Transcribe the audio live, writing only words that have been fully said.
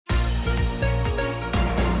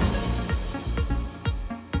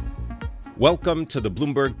Welcome to the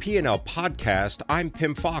Bloomberg P&L podcast. I'm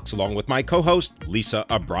Pim Fox, along with my co-host, Lisa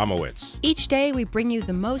Abramowitz. Each day, we bring you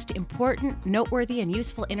the most important, noteworthy, and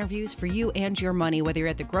useful interviews for you and your money, whether you're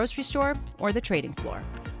at the grocery store or the trading floor.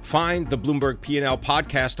 Find the Bloomberg P&L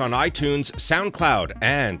podcast on iTunes, SoundCloud,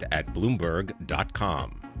 and at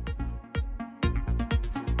Bloomberg.com.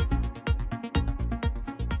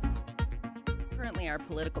 Our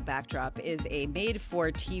political backdrop is a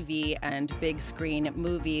made-for-TV and big-screen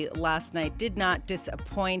movie. Last night did not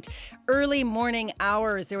disappoint. Early morning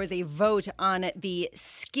hours, there was a vote on the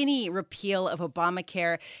skinny repeal of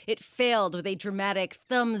Obamacare. It failed with a dramatic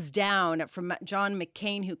thumbs down from John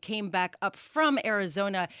McCain, who came back up from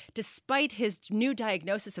Arizona despite his new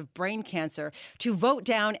diagnosis of brain cancer, to vote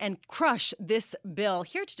down and crush this bill.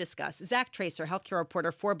 Here to discuss, Zach Tracer, healthcare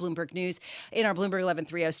reporter for Bloomberg News in our Bloomberg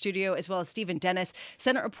 1130 studio, as well as Stephen Dennis,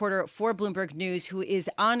 Senate reporter for Bloomberg News, who is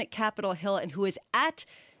on Capitol Hill and who is at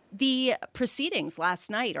the proceedings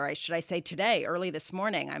last night, or should I say today, early this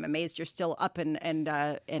morning. I'm amazed you're still up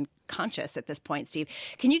and conscious at this point, Steve.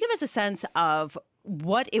 Can you give us a sense of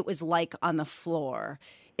what it was like on the floor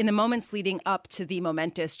in the moments leading up to the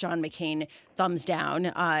momentous John McCain thumbs down,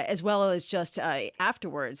 as well as just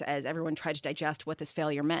afterwards as everyone tried to digest what this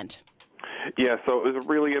failure meant? Yeah, so it was a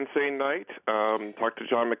really insane night. Talked to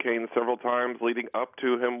John McCain several times leading up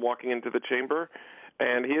to him walking into the chamber,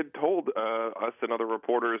 and he had told us and other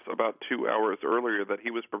reporters about 2 hours earlier that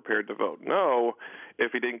he was prepared to vote no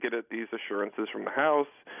if he didn't get these assurances from the House,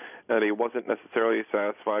 that he wasn't necessarily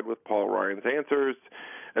satisfied with Paul Ryan's answers,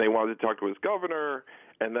 and he wanted to talk to his governor.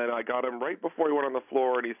 And then I got him right before he went on the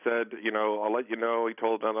floor, and he said, I'll let you know. He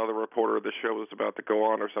told another reporter the show was about to go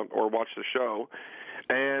on or watch the show.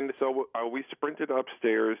 And so we sprinted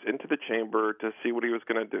upstairs into the chamber to see what he was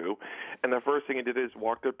going to do. And the first thing he did is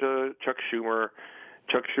walked up to Chuck Schumer.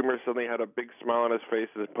 Chuck Schumer suddenly had a big smile on his face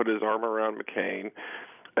and put his arm around McCain.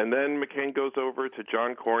 And then McCain goes over to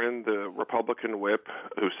John Cornyn, the Republican whip,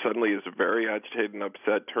 who suddenly is very agitated and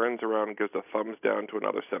upset, turns around and gives a thumbs down to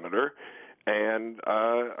another senator. And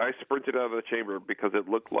I sprinted out of the chamber because it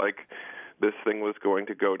looked like this thing was going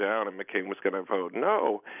to go down and McCain was going to vote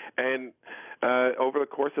no. And over the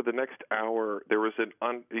course of the next hour, there was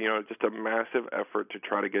just a massive effort to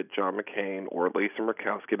try to get John McCain or Lisa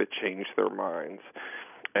Murkowski to change their minds.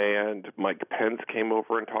 And Mike Pence came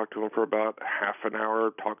over and talked to him for about half an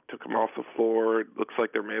hour, took him off the floor. It looks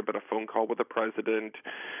like there may have been a phone call with the president.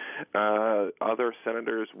 Other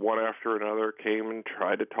senators, one after another, came and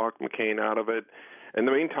tried to talk McCain out of it. In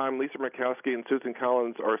the meantime, Lisa Murkowski and Susan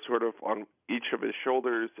Collins are sort of on each of his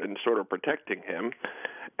shoulders and sort of protecting him.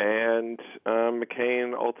 And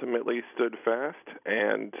McCain ultimately stood fast,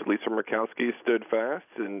 and Lisa Murkowski stood fast,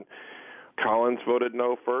 and Collins voted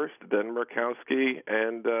no first, then Murkowski,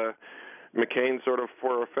 and McCain sort of,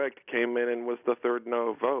 for effect, came in and was the third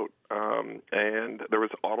no vote. And there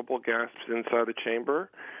was audible gasps inside the chamber,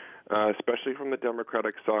 especially from the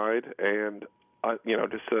Democratic side, and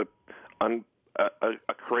just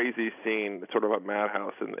a crazy scene, sort of a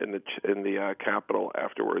madhouse in the Capitol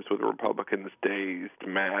afterwards, with Republicans dazed,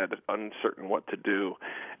 mad, uncertain what to do,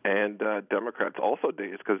 and Democrats also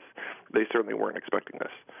dazed because they certainly weren't expecting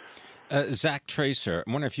this. Zach Tracer,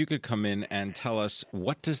 I wonder if you could come in and tell us,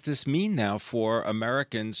 what does this mean now for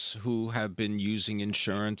Americans who have been using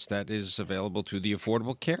insurance that is available through the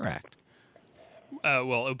Affordable Care Act?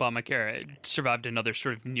 Well, Obamacare survived another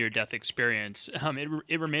sort of near-death experience.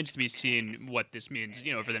 It remains to be seen what this means,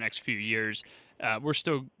 over the next few years. We're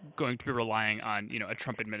still going to be relying on, a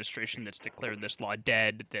Trump administration that's declared this law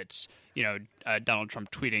dead, that's, Donald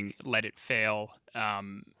Trump tweeting, "Let it fail."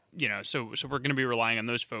 So we're going to be relying on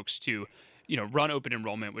those folks to, run open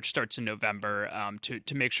enrollment, which starts in November,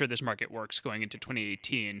 to make sure this market works going into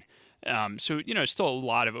 2018. Still a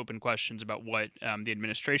lot of open questions about what the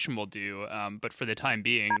administration will do. But for the time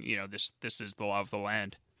being, this is the law of the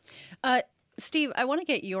land. Steve, I want to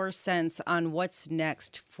get your sense on what's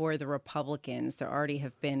next for the Republicans. There already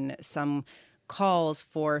have been some calls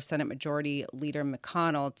for Senate Majority Leader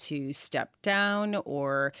McConnell to step down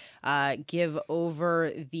or give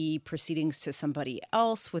over the proceedings to somebody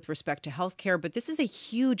else with respect to health care. But this is a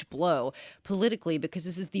huge blow politically because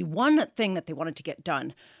this is the one thing that they wanted to get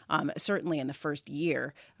done, certainly in the first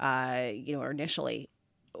year, or initially.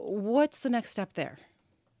 What's the next step there?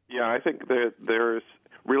 Yeah, I think that there's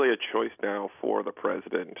really a choice now for the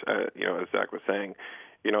president, as Zach was saying.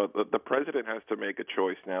 The president has to make a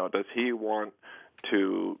choice now. Does he want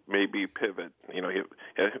to maybe pivot?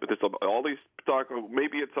 There's all these talk,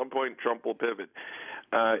 maybe at some point Trump will pivot.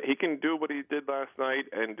 He can do what he did last night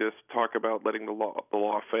and just talk about letting the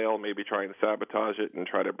law fail, maybe try and sabotage it and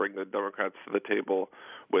try to bring the Democrats to the table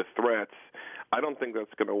with threats. I don't think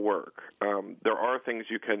that's going to work. There are things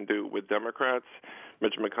you can do with Democrats.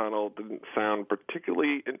 Mitch McConnell didn't sound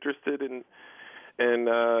particularly interested in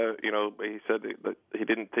he said that he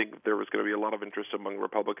didn't think there was going to be a lot of interest among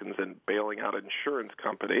Republicans in bailing out insurance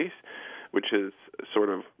companies, which is sort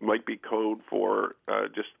of might be code for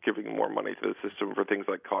just giving more money to the system for things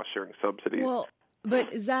like cost-sharing subsidies. Well,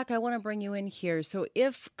 but Zach, I want to bring you in here. So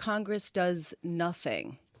if Congress does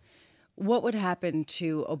nothing, what would happen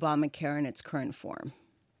to Obamacare in its current form?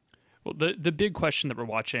 Well, the big question that we're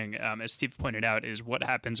watching, as Steve pointed out, is what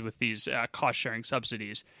happens with these cost-sharing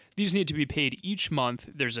subsidies. These need to be paid each month.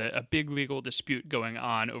 There's a big legal dispute going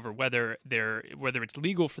on over whether it's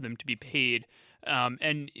legal for them to be paid.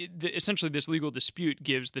 Essentially, this legal dispute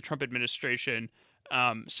gives the Trump administration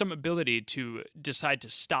some ability to decide to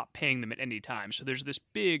stop paying them at any time. So there's this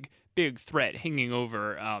big threat hanging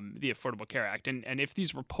over the Affordable Care Act. And if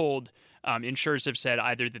these were pulled, insurers have said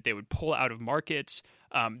either that they would pull out of markets,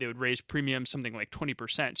 they would raise premiums something like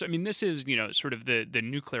 20%. So, I mean, this is, sort of the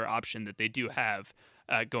nuclear option that they do have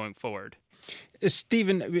going forward.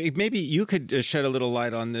 Stephen, maybe you could shed a little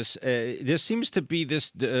light on this. There seems to be this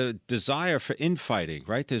desire for infighting,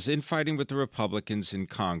 right? There's infighting with the Republicans in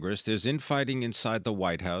Congress. There's infighting inside the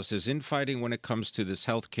White House. There's infighting when it comes to this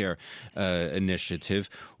health care initiative.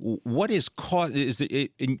 What is cause?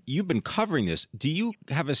 You've been covering this. Do you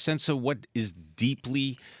have a sense of what is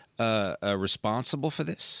deeply responsible for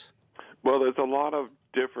this? Well, there's a lot of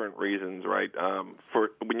different reasons, right? For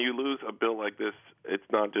when you lose a bill like this, it's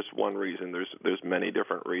not just one reason. There's many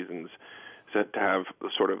different reasons to have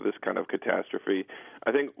sort of this kind of catastrophe.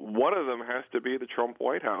 I think one of them has to be the Trump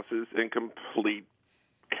White House is in complete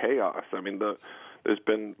chaos. I mean, there's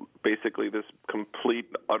been basically this complete,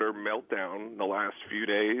 utter meltdown in the last few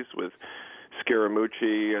days with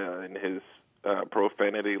Scaramucci and his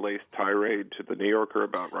profanity-laced tirade to the New Yorker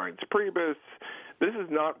about Reince Priebus. This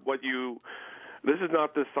is not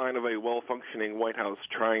the sign of a well-functioning White House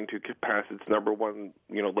trying to pass its number one,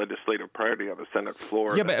 legislative priority on the Senate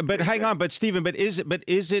floor. Yeah, but hang on, but Stephen, is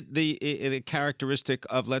it the characteristic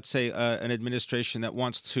of, let's say, an administration that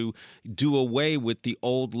wants to do away with the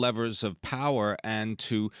old levers of power and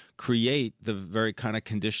to create the very kind of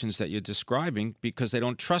conditions that you're describing because they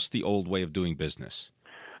don't trust the old way of doing business?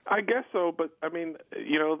 I guess so, but I mean,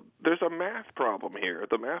 there's a math problem here.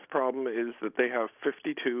 The math problem is that they have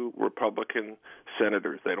 52 Republican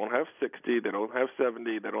senators. They don't have 60, they don't have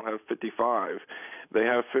 70, they don't have 55. They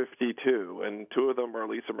have 52, and two of them are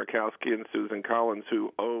Lisa Murkowski and Susan Collins,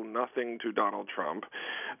 who owe nothing to Donald Trump.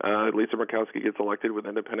 Lisa Murkowski gets elected with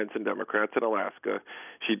independents and Democrats in Alaska.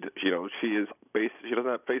 She doesn't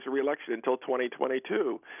face a re-election until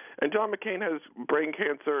 2022. And John McCain has brain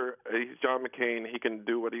cancer. He's John McCain. He can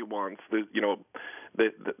do what he wants. The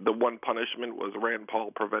one punishment was Rand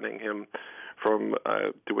Paul preventing him from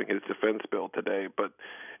doing his defense bill today. But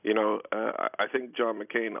I think John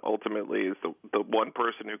McCain ultimately is the one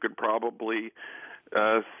person who could probably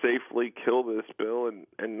safely kill this bill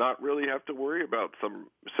and not really have to worry about some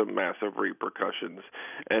massive repercussions.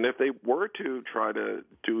 And if they were to try to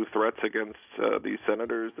do threats against these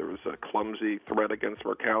senators, there was a clumsy threat against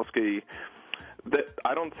Murkowski. That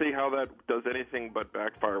I don't see how that does anything but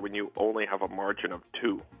backfire when you only have a margin of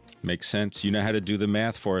 2. Makes sense. You know how to do the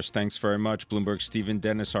math for us. Thanks very much, Bloomberg's Stephen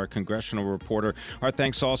Dennis, our congressional reporter. Our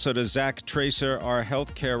thanks also to Zach Tracer, our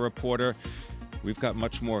healthcare reporter. We've got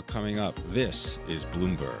much more coming up. This is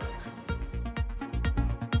Bloomberg.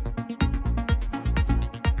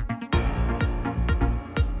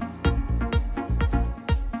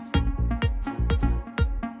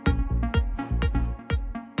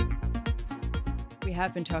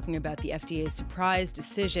 Have been talking about the FDA's surprise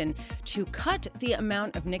decision to cut the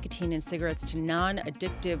amount of nicotine in cigarettes to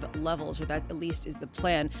non-addictive levels, or that at least is the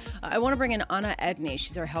plan. I want to bring in Anna Edney.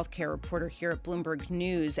 She's our healthcare reporter here at Bloomberg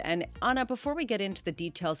News. And Anna, before we get into the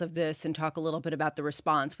details of this and talk a little bit about the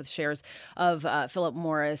response with shares of Philip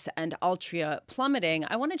Morris and Altria plummeting,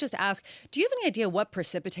 I want to just ask, do you have any idea what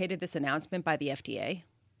precipitated this announcement by the FDA?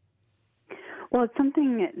 Well, it's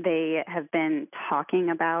something they have been talking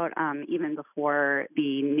about even before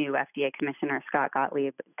the new FDA commissioner, Scott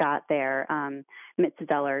Gottlieb, got there. Mitch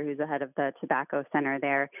Zeller, who's the head of the Tobacco Center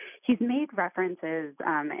there, he's made references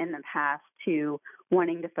in the past to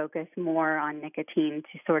wanting to focus more on nicotine,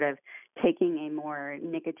 to sort of taking a more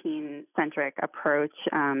nicotine-centric approach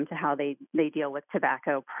to how they deal with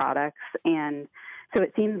tobacco products. And So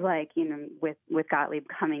it seems like, with Gottlieb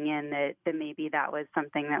coming in, that maybe that was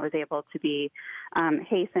something that was able to be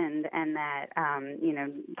hastened, and that,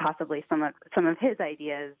 possibly some of his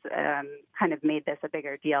ideas kind of made this a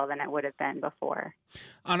bigger deal than it would have been before.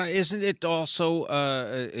 Anna, isn't it also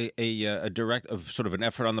a direct sort of an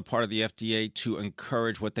effort on the part of the FDA to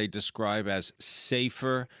encourage what they describe as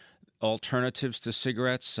safer alternatives to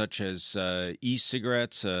cigarettes, such as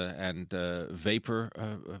e-cigarettes and vapor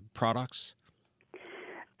products?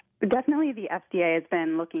 Definitely, the FDA has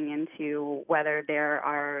been looking into whether there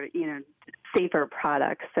are, safer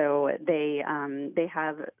products. So they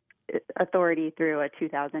have authority through a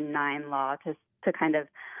 2009 law to kind of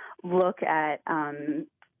look at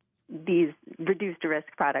these reduced risk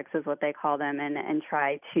products, is what they call them, and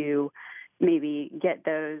try to maybe get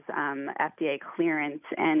those FDA clearance.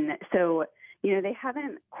 And so, they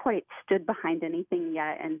haven't quite stood behind anything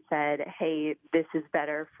yet and said, hey, this is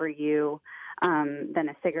better for you than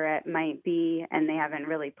a cigarette might be. And they haven't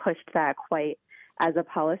really pushed that quite as a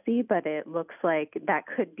policy, but it looks like that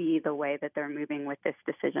could be the way that they're moving with this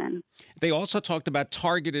decision. They also talked about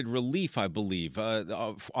targeted relief, I believe,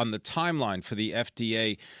 on the timeline for the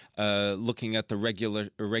FDA, looking at the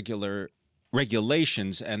regular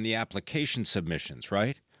regulations and the application submissions,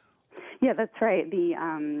 right? Yeah, that's right. The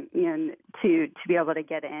to be able to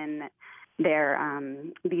get in their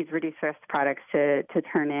these reduced risk products to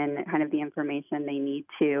turn in kind of the information they need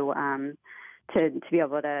to be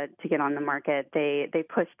able to get on the market, they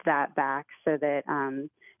pushed that back so that and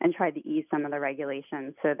tried to ease some of the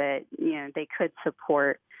regulations so that they could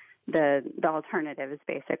support the alternatives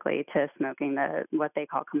basically to smoking, what they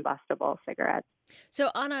call combustible cigarettes.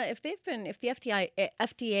 So Anna, if the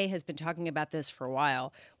FDA has been talking about this for a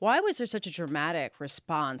while, why was there such a dramatic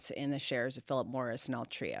response in the shares of Philip Morris and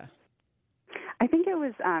Altria? I think it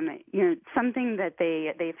was, something that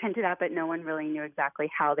they've hinted at, but no one really knew exactly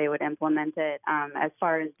how they would implement it. As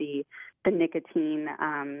far as the nicotine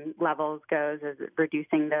levels goes, as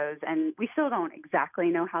reducing those, and we still don't exactly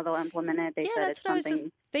know how they'll implement it. They said that's what I was just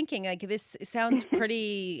thinking. Like, this sounds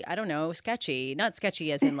pretty, I don't know, sketchy. Not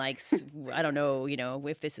sketchy as in like, I don't know,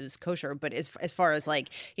 if this is kosher, but as far as like,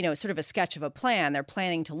 sort of a sketch of a plan. They're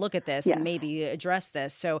planning to look at this and maybe address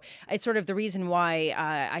this. So it's sort of the reason why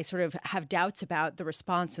I sort of have doubts about the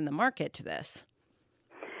response in the market to this.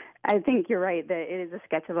 I think you're right that it is a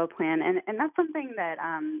sketch of a plan, and that's something that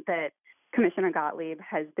that Commissioner Gottlieb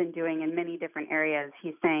has been doing in many different areas.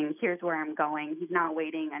 He's saying, here's where I'm going. He's not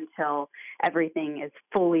waiting until everything is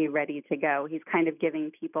fully ready to go. He's kind of giving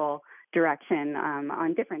people direction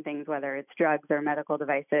on different things, whether it's drugs or medical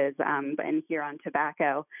devices, and here on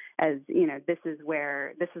tobacco, as this is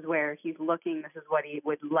where he's looking. This is what he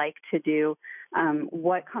would like to do.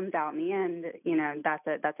 What comes out in the end, that's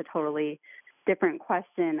a totally different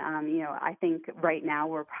question. I think right now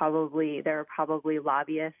there are probably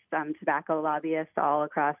lobbyists, tobacco lobbyists all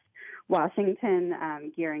across Washington,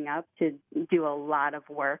 gearing up to do a lot of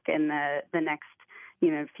work in the next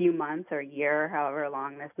few months or year, however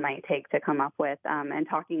long this might take to come up with, and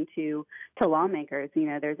talking to lawmakers.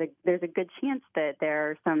 There's a good chance that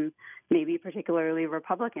there are some, maybe particularly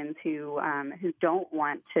Republicans, who don't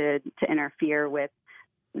want to interfere with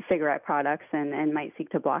cigarette products and might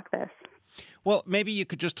seek to block this. Well, maybe you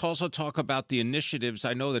could just also talk about the initiatives.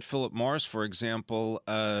 I know that Philip Morris, for example,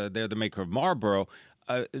 they're the maker of Marlboro.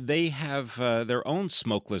 They have their own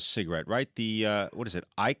smokeless cigarette, right? The what is it?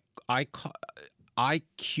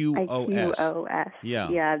 IQOS. Yeah.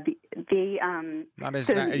 Yeah. Not as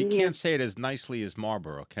you can't say it as nicely as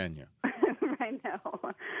Marlboro, can you? I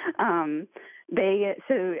know.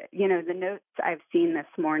 The notes I've seen this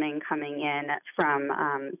morning coming in from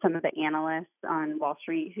some of the analysts on Wall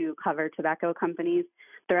Street who cover tobacco companies,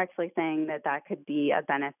 they're actually saying that could be a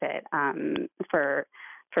benefit for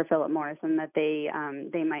Philip Morris, and that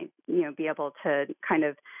they might be able to kind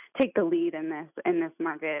of take the lead in this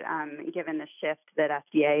market, given the shift that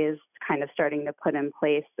FDA is kind of starting to put in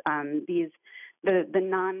place. The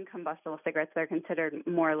non-combustible cigarettes are considered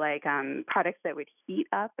more like products that would heat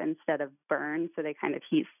up instead of burn, so they kind of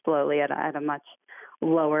heat slowly at a much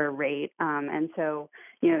lower rate. And so,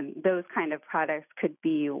 those kind of products could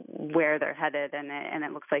be where they're headed, and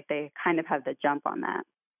it looks like they kind of have the jump on that.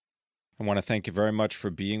 I want to thank you very much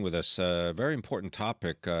for being with us. Very important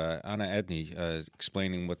topic. Anna Edney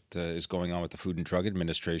explaining what is going on with the Food and Drug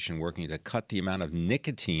Administration, working to cut the amount of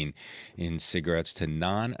nicotine in cigarettes to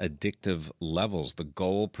non-addictive levels. The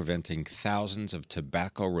goal, preventing thousands of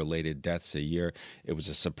tobacco-related deaths a year. It was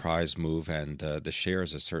a surprise move, and the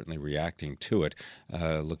shares are certainly reacting to it.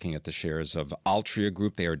 Looking at the shares of Altria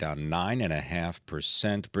Group, they are down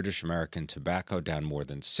 9.5%. British American Tobacco down more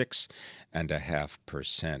than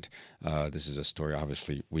 6.5%. This is a story,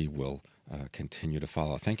 obviously, we will continue to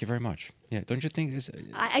follow. Thank you very much. Yeah, don't you think this?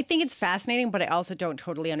 I think it's fascinating, but I also don't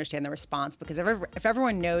totally understand the response, because if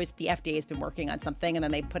everyone knows the FDA has been working on something and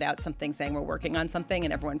then they put out something saying we're working on something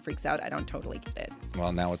and everyone freaks out, I don't totally get it.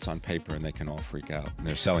 Well, now it's on paper and they can all freak out. And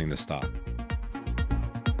they're selling the stock.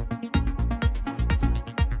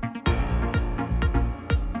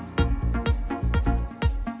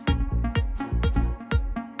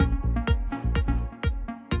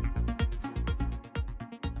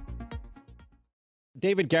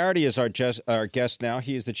 David Garrity is our guest now.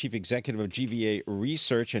 He is the chief executive of GVA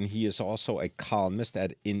Research, and he is also a columnist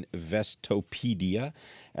at Investopedia.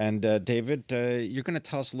 And David, you're going to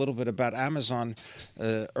tell us a little bit about Amazon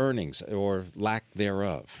earnings, or lack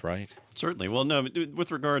thereof, right? Certainly. Well, no,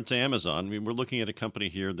 with regard to Amazon, I mean, we're looking at a company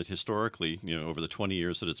here that historically, over the 20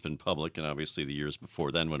 years that it's been public, and obviously the years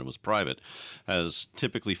before then when it was private, has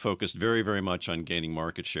typically focused very, very much on gaining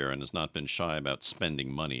market share and has not been shy about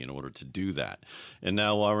spending money in order to do that. And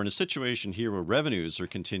now, while we're in a situation here where revenues are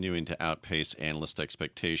continuing to outpace analyst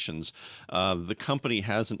expectations, the company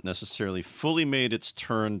hasn't necessarily fully made its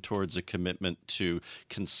turn towards a commitment to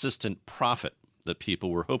consistent profit that people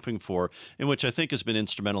were hoping for, and which I think has been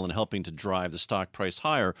instrumental in helping to drive the stock price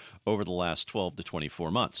higher over the last 12 to 24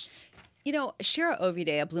 months. Shira Ovide,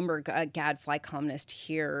 a Bloomberg Gadfly columnist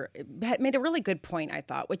here, made a really good point, I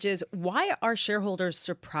thought, which is, why are shareholders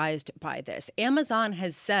surprised by this? Amazon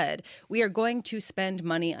has said, we are going to spend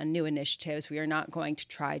money on new initiatives. We are not going to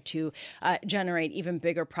try to generate even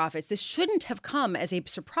bigger profits. This shouldn't have come as a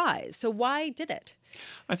surprise. So why did it?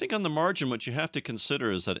 I think on the margin, what you have to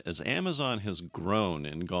consider is that as Amazon has grown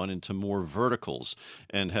and gone into more verticals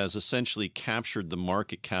and has essentially captured the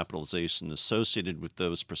market capitalization associated with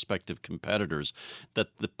those prospective competitors, that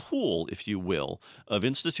the pool, if you will, of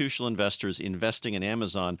institutional investors investing in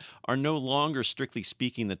Amazon are no longer, strictly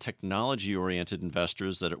speaking, the technology-oriented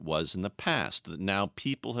investors that it was in the past. That now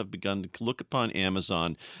people have begun to look upon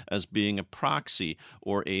Amazon as being a proxy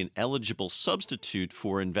or an eligible substitute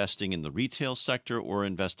for investing in the retail sector or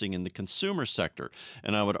investing in the consumer sector.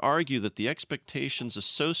 And I would argue that the expectations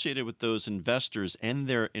associated with those investors and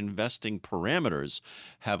their investing parameters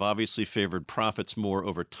have obviously favored profits more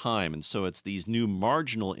over time. And so it's these new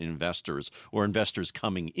marginal investors or investors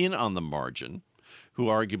coming in on the margin who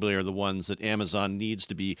arguably are the ones that Amazon needs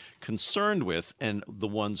to be concerned with, and the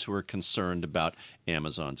ones who are concerned about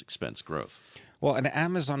Amazon's expense growth. Well, and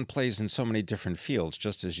Amazon plays in so many different fields,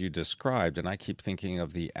 just as you described, and I keep thinking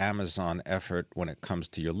of the Amazon effort when it comes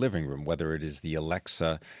to your living room, whether it is the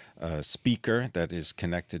Alexa speaker that is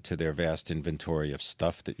connected to their vast inventory of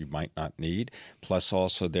stuff that you might not need, plus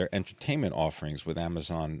also their entertainment offerings with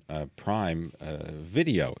Amazon Prime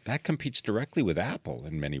Video. That competes directly with Apple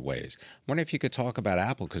in many ways. I wonder if you could talk about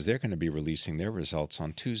Apple, because they're going to be releasing their results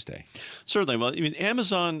on Tuesday. Certainly. Well, I mean,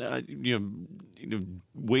 Amazon,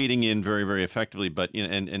 wading in very, very effectively, but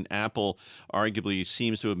and Apple arguably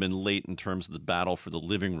seems to have been late in terms of the battle for the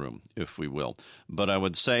living room, if we will. But I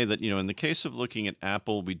would say that in the case of looking at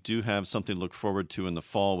Apple, we do have something to look forward to in the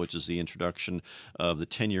fall, which is the introduction of the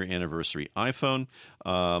 10-year anniversary iPhone.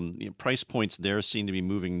 Price points there seem to be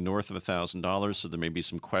moving north of $1,000, so there may be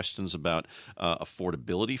some questions about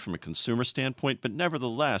affordability from a consumer standpoint. But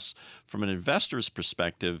nevertheless, from an investor's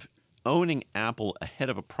perspective, owning Apple ahead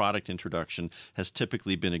of a product introduction has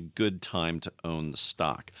typically been a good time to own the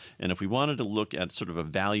stock. And if we wanted to look at sort of a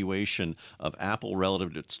valuation of Apple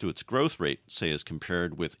relative to its growth rate, say as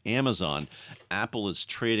compared with Amazon, Apple is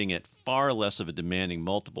trading at far less of a demanding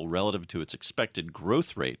multiple relative to its expected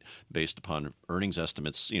growth rate based upon earnings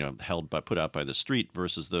estimates, put out by the street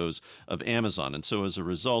versus those of Amazon. And so as a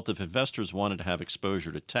result, if investors wanted to have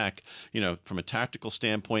exposure to tech, from a tactical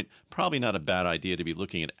standpoint, probably not a bad idea to be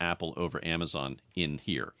looking at Apple over Amazon in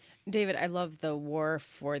here. David, I love the war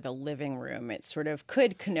for the living room. It sort of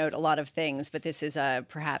could connote a lot of things, but this is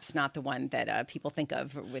perhaps not the one that people think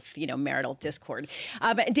of with, marital discord.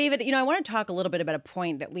 But David, I want to talk a little bit about a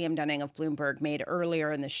point that Liam Dunning of Bloomberg made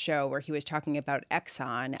earlier in the show where he was talking about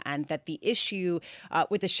Exxon and that the issue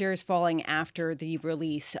with the shares falling after the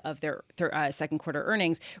release of their second quarter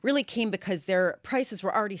earnings really came because their prices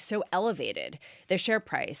were already so elevated, their share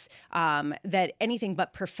price, that anything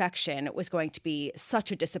but perfection was going to be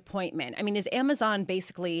such a disappointment. I mean, is Amazon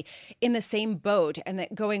basically in the same boat and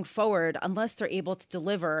that going forward, unless they're able to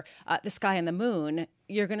deliver the sky and the moon,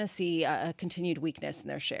 you're going to see a continued weakness in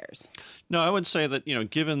their shares? No, I would say that,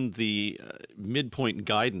 given the midpoint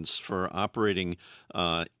guidance for operating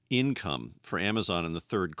income for Amazon in the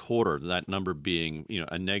third quarter, that number being,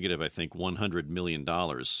 a negative, I think, $100 million.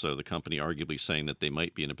 So the company arguably saying that they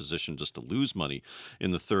might be in a position just to lose money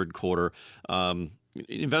in the third quarter.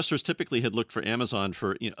 Investors typically had looked for Amazon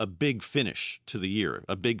for a big finish to the year,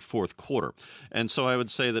 a big fourth quarter. And so I would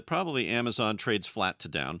say that probably Amazon trades flat to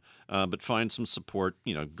down, but finds some support,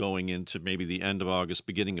 going into maybe the end of August,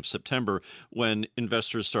 beginning of September, when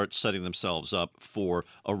investors start setting themselves up for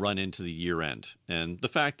a run into the year end. And the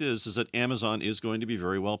fact is that Amazon is going to be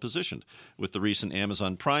very well positioned. With the recent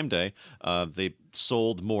Amazon Prime Day, they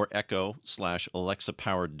sold more Echo/Alexa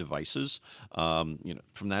powered devices,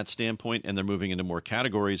 from that standpoint, and they're moving into more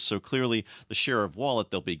categories. So clearly the share of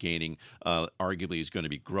wallet they'll be gaining arguably is going to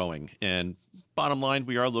be growing. And bottom line,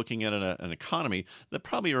 we are looking at an economy that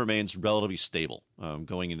probably remains relatively stable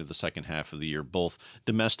going into the second half of the year, both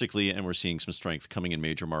domestically, and we're seeing some strength coming in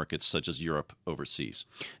major markets such as Europe overseas.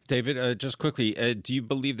 David, just quickly, do you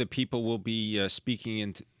believe that people will be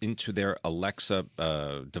speaking into their Alexa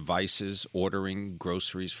devices, ordering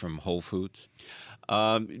groceries from Whole Foods?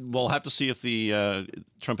 We'll have to see if the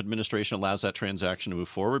Trump administration allows that transaction to move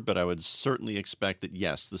forward, but I would certainly expect that,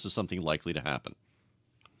 yes, this is something likely to happen.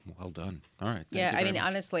 Well done. All right. Yeah, I mean,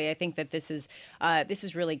 honestly, I think that this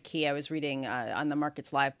is really key. I was reading on the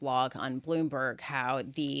Markets Live blog on Bloomberg how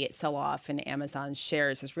the sell-off in Amazon's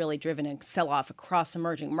shares has really driven a sell-off across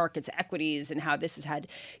emerging markets, equities, and how this has had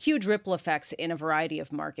huge ripple effects in a variety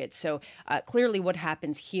of markets. So clearly what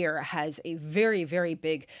happens here has a very, very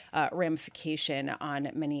big ramification on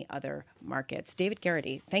many other markets. David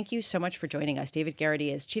Garrity, thank you so much for joining us. David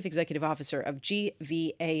Garrity is Chief Executive Officer of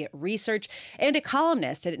GVA Research and a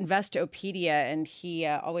columnist at Investopedia, and he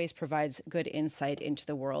always provides good insight into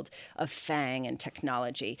the world of FANG and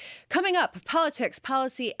technology. Coming up, politics,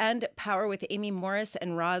 policy, and power with Amy Morris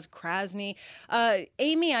and Roz Krasny.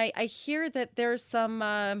 Amy, I hear that there's some,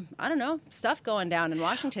 stuff going down in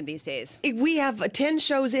Washington these days. We have 10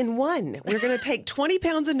 shows in one. We're going to take 20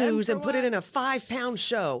 pounds of news and put it in a 5-pound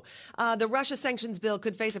show. The Russia sanctions bill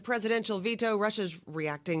could face a presidential veto. Russia's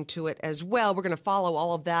reacting to it as well. We're going to follow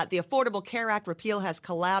all of that. The Affordable Care Act repeal has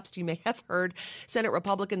collapsed. You may have heard Senate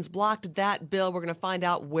Republicans blocked that bill. We're going to find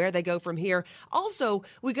out where they go from here. Also,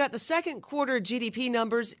 we got the second quarter GDP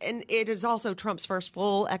numbers, and it is also Trump's first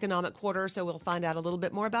full economic quarter, so we'll find out a little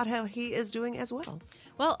bit more about how he is doing as well.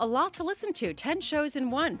 Well, a lot to listen to. 10 shows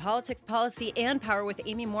in one. Politics, policy, and power with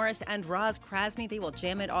Amy Morris and Roz Krasny. They will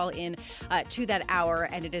jam it all in to that hour,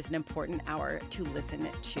 and it is an important hour to listen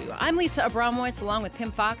to. I'm Lisa Abramowitz, along with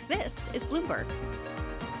Pim Fox. This is Bloomberg.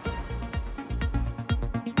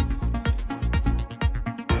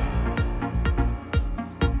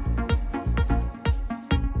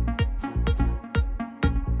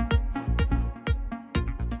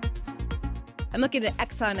 I'm looking at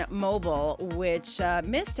ExxonMobil, which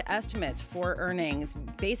missed estimates for earnings,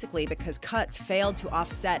 basically because cuts failed to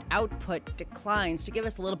offset output declines. To give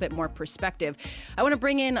us a little bit more perspective, I want to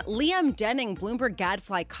bring in Liam Dunning, Bloomberg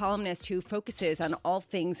Gadfly columnist who focuses on all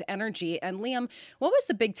things energy. And Liam, what was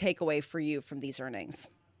the big takeaway for you from these earnings?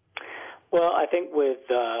 Well, I think with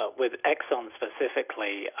Exxon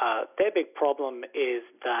specifically, their big problem is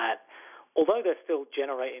that although they're still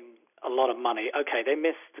generating a lot of money. Okay, they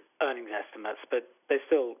missed earnings estimates, but they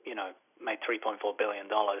still, made $3.4 billion.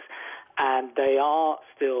 And they are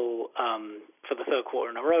still, for the third quarter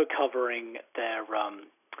in a row, covering their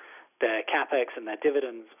CapEx and their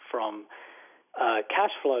dividends from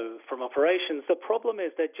cash flow from operations. The problem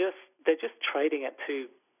is they're just trading at too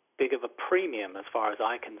big of a premium as far as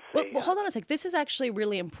I can see. Well, hold on a sec. This is actually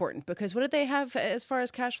really important because what did they have as far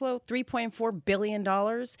as cash flow? $3.4 billion?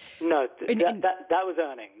 No, that was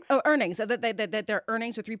earnings. Oh, earnings. That their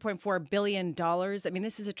earnings are $3.4 billion. I mean,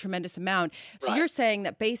 this is a tremendous amount. So You're saying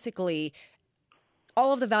that basically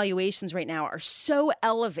all of the valuations right now are so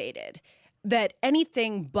elevated that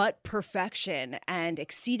anything but perfection and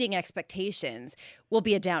exceeding expectations will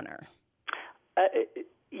be a downer.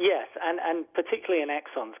 Yes, and particularly in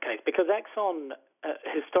Exxon's case, because Exxon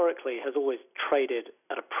historically has always traded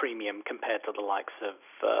at a premium compared to the likes of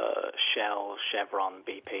Shell, Chevron,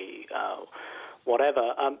 BP,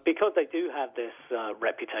 whatever, because they do have this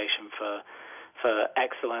reputation for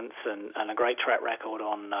excellence and a great track record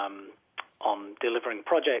on delivering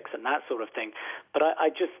projects and that sort of thing. But I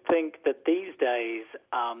just think that these days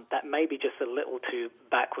that may be just a little too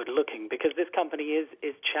backward-looking, because this company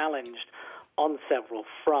is challenged on several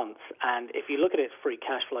fronts. And if you look at its free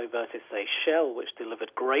cash flow versus, say, Shell, which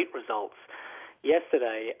delivered great results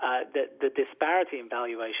yesterday, the disparity in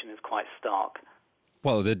valuation is quite stark.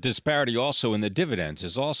 Well, the disparity also in the dividends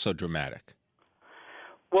is also dramatic.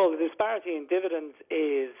 Well, the disparity in dividends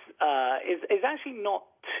is actually not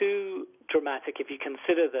too dramatic if you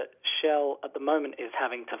consider that Shell at the moment is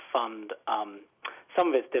having to fund some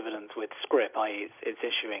of its dividends with scrip, i.e. it's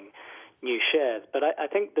issuing new shares. But I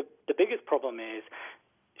think the biggest problem is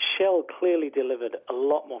Shell clearly delivered a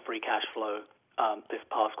lot more free cash flow this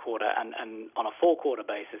past quarter, and on a 4-quarter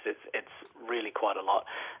basis, it's really quite a lot.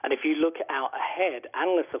 And if you look out ahead,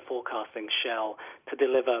 analysts are forecasting Shell to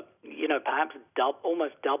deliver, perhaps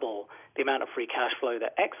almost double the amount of free cash flow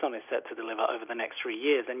that Exxon is set to deliver over the next 3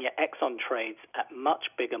 years, and yet Exxon trades at much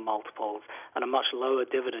bigger multiples and a much lower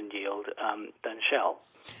dividend yield than Shell.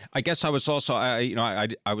 I guess I was also,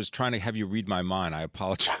 I was trying to have you read my mind. I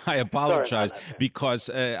apologize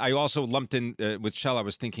because I also lumped in with Shell. I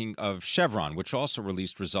was thinking of Chevron, which also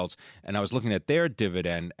released results, and I was looking at their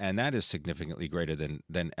dividend, and that is significantly greater than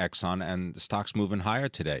Exxon, and the stock's moving higher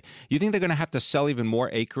today. You think they're going to have to sell even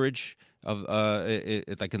more acreage of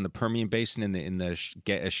like in the Permian Basin in the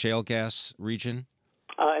shale gas region?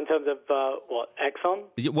 In terms of what, Exxon?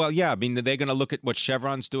 Well, yeah. I mean, they're going to look at what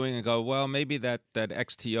Chevron's doing and go, well, maybe that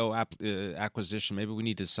XTO acquisition, maybe we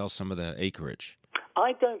need to sell some of the acreage.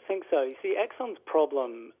 I don't think so. You see, Exxon's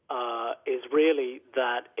problem is really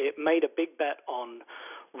that it made a big bet on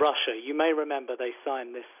Russia. You may remember they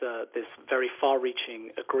signed this very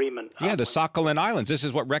far-reaching agreement. Yeah, the Sakhalin Islands. This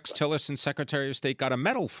is what Rex Tillerson, Secretary of State, got a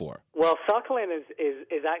medal for. Well, Sakhalin is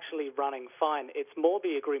actually running fine. It's more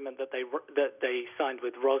the agreement that they signed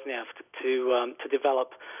with Rosneft to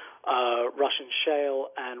develop Russian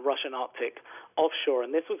shale and Russian Arctic offshore,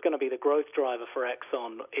 and this was going to be the growth driver for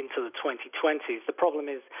Exxon into the 2020s. The problem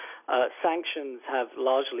is sanctions have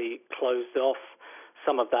largely closed off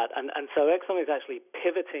some of that, and so Exxon is actually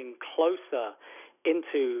pivoting closer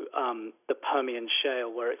into the Permian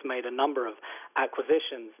shale, where it's made a number of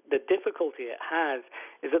acquisitions. The difficulty it has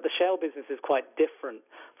is that the shale business is quite different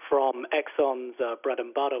from Exxon's bread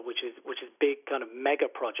and butter, which is big kind of mega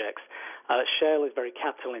projects. Shale is very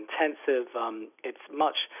capital intensive.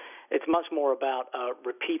 It's much more about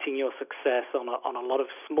repeating your success on a lot of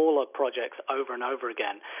smaller projects over and over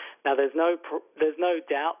again. Now, there's no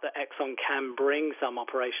doubt that Exxon can bring some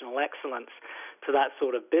operational excellence to that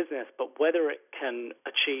sort of business, but whether it can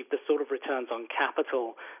achieve the sort of returns on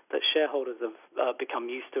capital that shareholders have become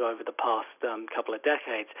used to over the past couple of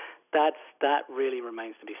decades, that really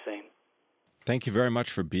remains to be seen. Thank you very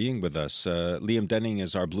much for being with us. Liam Denning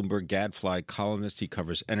is our Bloomberg Gadfly columnist. He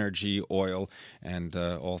covers energy, oil, and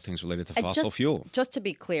all things related to fossil fuel. Just to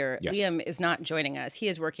be clear, yes. Liam is not joining us. He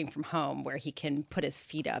is working from home where he can put his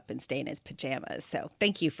feet up and stay in his pajamas. So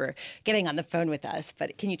thank you for getting on the phone with us.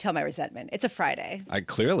 But can you tell my resentment? It's a Friday.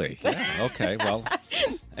 Clearly. Yeah, okay. Well,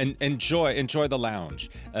 and enjoy the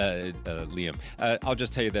lounge, Liam. I'll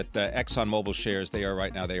just tell you that ExxonMobil shares, they are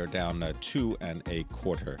down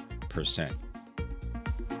 2.25%.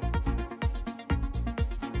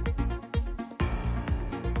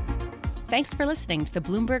 Thanks for listening to the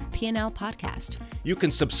Bloomberg P&L podcast. You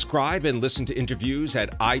can subscribe and listen to interviews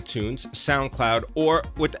at iTunes, SoundCloud, or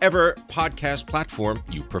whatever podcast platform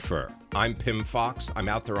you prefer. I'm Pim Fox. I'm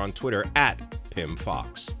out there on Twitter at Pim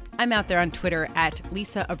Fox. I'm out there on Twitter at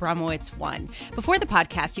Lisa Abramowitz1. Before the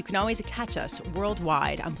podcast, you can always catch us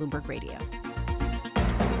worldwide on Bloomberg Radio.